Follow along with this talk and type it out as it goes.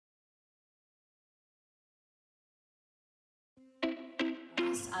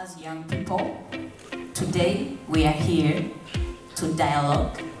Sidelines as young people. Today we are here to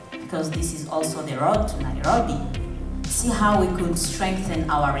dialogue because this is also the road to Nairobi. See how we could strengthen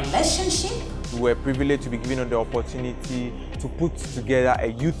our relationship. We were privileged to be given the opportunity to put together a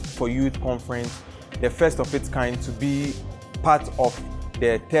Youth for Youth conference, the first of its kind to be part of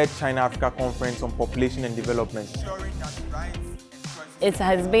the third China-Africa Conference on Population and Development. It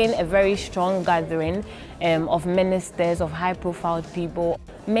has been a very strong gathering of ministers, of high-profile people,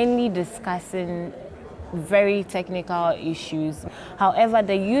 mainly discussing very technical issues. However,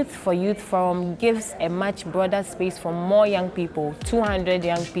 the Youth for Youth Forum gives a much broader space for more young people, 200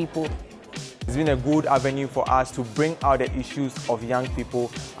 young people. It's been a good avenue for us to bring out the issues of young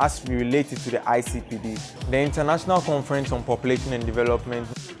people as we relate it to the ICPD. The International Conference on Population and Development.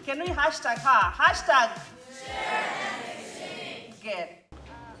 Can we hashtag her? Hashtag. Good.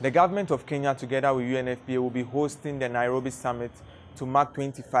 The government of Kenya, together with UNFPA, will be hosting the Nairobi Summit to mark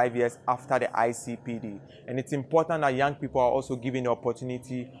 25 years after the ICPD. And it's important that young people are also given the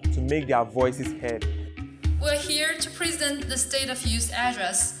opportunity to make their voices heard. We're here to present the State of Youth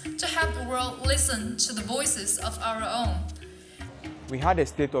address to help the world listen to the voices of our own. We had a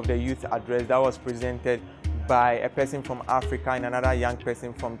State of the Youth address that was presented by a person from Africa and another young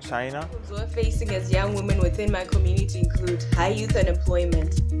person from China. We're facing as young women within my community include high youth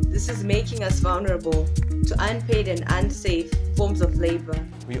unemployment. This is making us vulnerable to unpaid and unsafe forms of labor.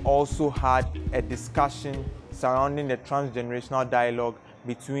 We also had a discussion surrounding the transgenerational dialogue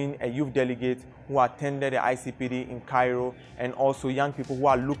between a youth delegate who attended the ICPD in Cairo and also young people who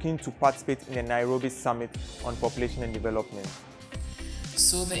are looking to participate in the Nairobi Summit on Population and Development.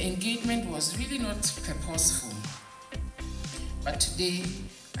 So the engagement was really not purposeful. But today,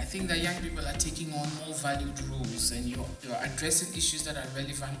 I think that young people are taking on more valued roles and you're addressing issues that are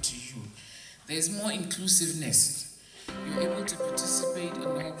relevant to you. There's more inclusiveness. You're able to participate in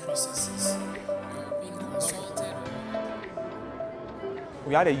all processes. You're being consulted.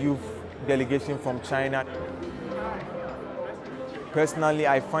 We had a youth delegation from China. Personally,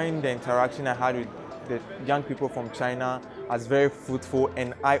 I find the interaction I had with the young people from China as very fruitful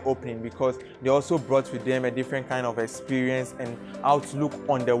and eye-opening because they also brought with them a different kind of experience and outlook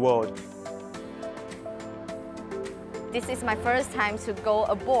on the world. This is my first time to go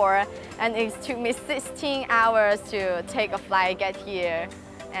aboard, and it took me 16 hours to take a flight, get here,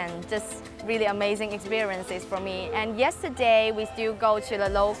 and just really amazing experiences for me. And yesterday we still go to the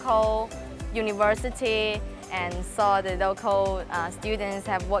local university and saw the local students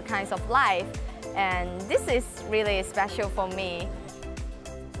have what kinds of life, and this is really special for me.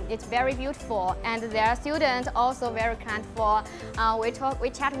 It's very beautiful, and their students also very kind for we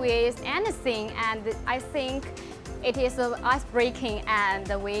chat with anything, and I think it is ice-breaking and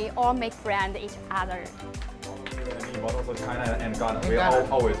we all make friends each other. But also China and Ghana, we are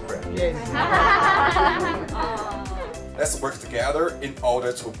always friends. Yes. Let's work together in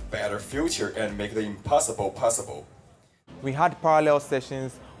order to better future and make the impossible possible. We had parallel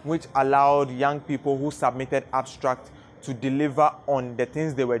sessions which allowed young people who submitted abstract to deliver on the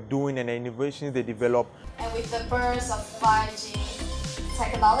things they were doing and the innovations they developed. And with the birth of 5G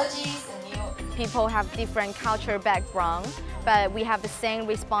technologies, people have different cultural background, but we have the same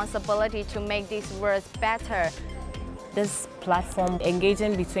responsibility to make this world better. This platform,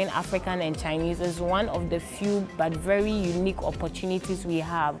 engaging between African and Chinese, is one of the few but very unique opportunities we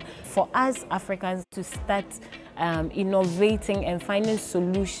have for us Africans to start innovating and finding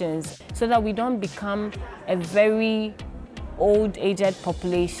solutions so that we don't become a very old, aged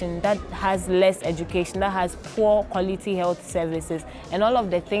population that has less education, that has poor quality health services, and all of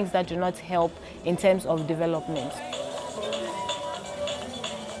the things that do not help in terms of development.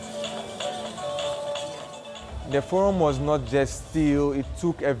 The forum was not just still, it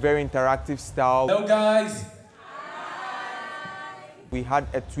took a very interactive style. Hello guys! We had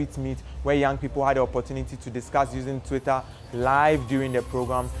a tweet meet where young people had the opportunity to discuss using Twitter live during the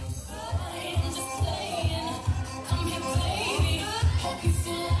program.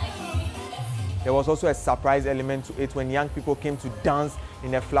 There was also a surprise element to it when young people came to dance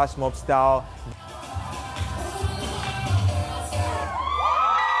in a flash mob style.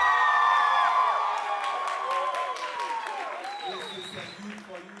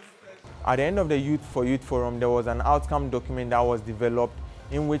 At the end of the Youth for Youth Forum, there was an outcome document that was developed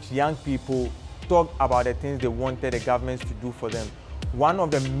in which young people talked about the things they wanted the governments to do for them. One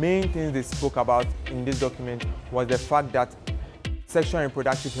of the main things they spoke about in this document was the fact that sexual and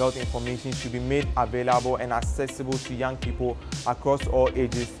reproductive health information should be made available and accessible to young people across all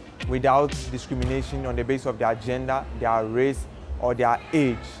ages without discrimination on the basis of their gender, their race, or their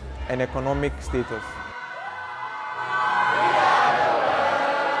age and economic status.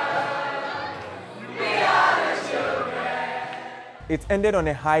 it ended on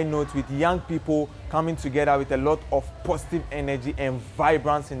a high note with young people coming together with a lot of positive energy and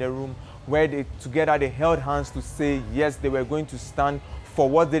vibrance in the room, where they held hands to say yes, they were going to stand for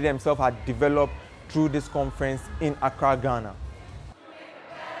what they themselves had developed through this conference in Accra, Ghana.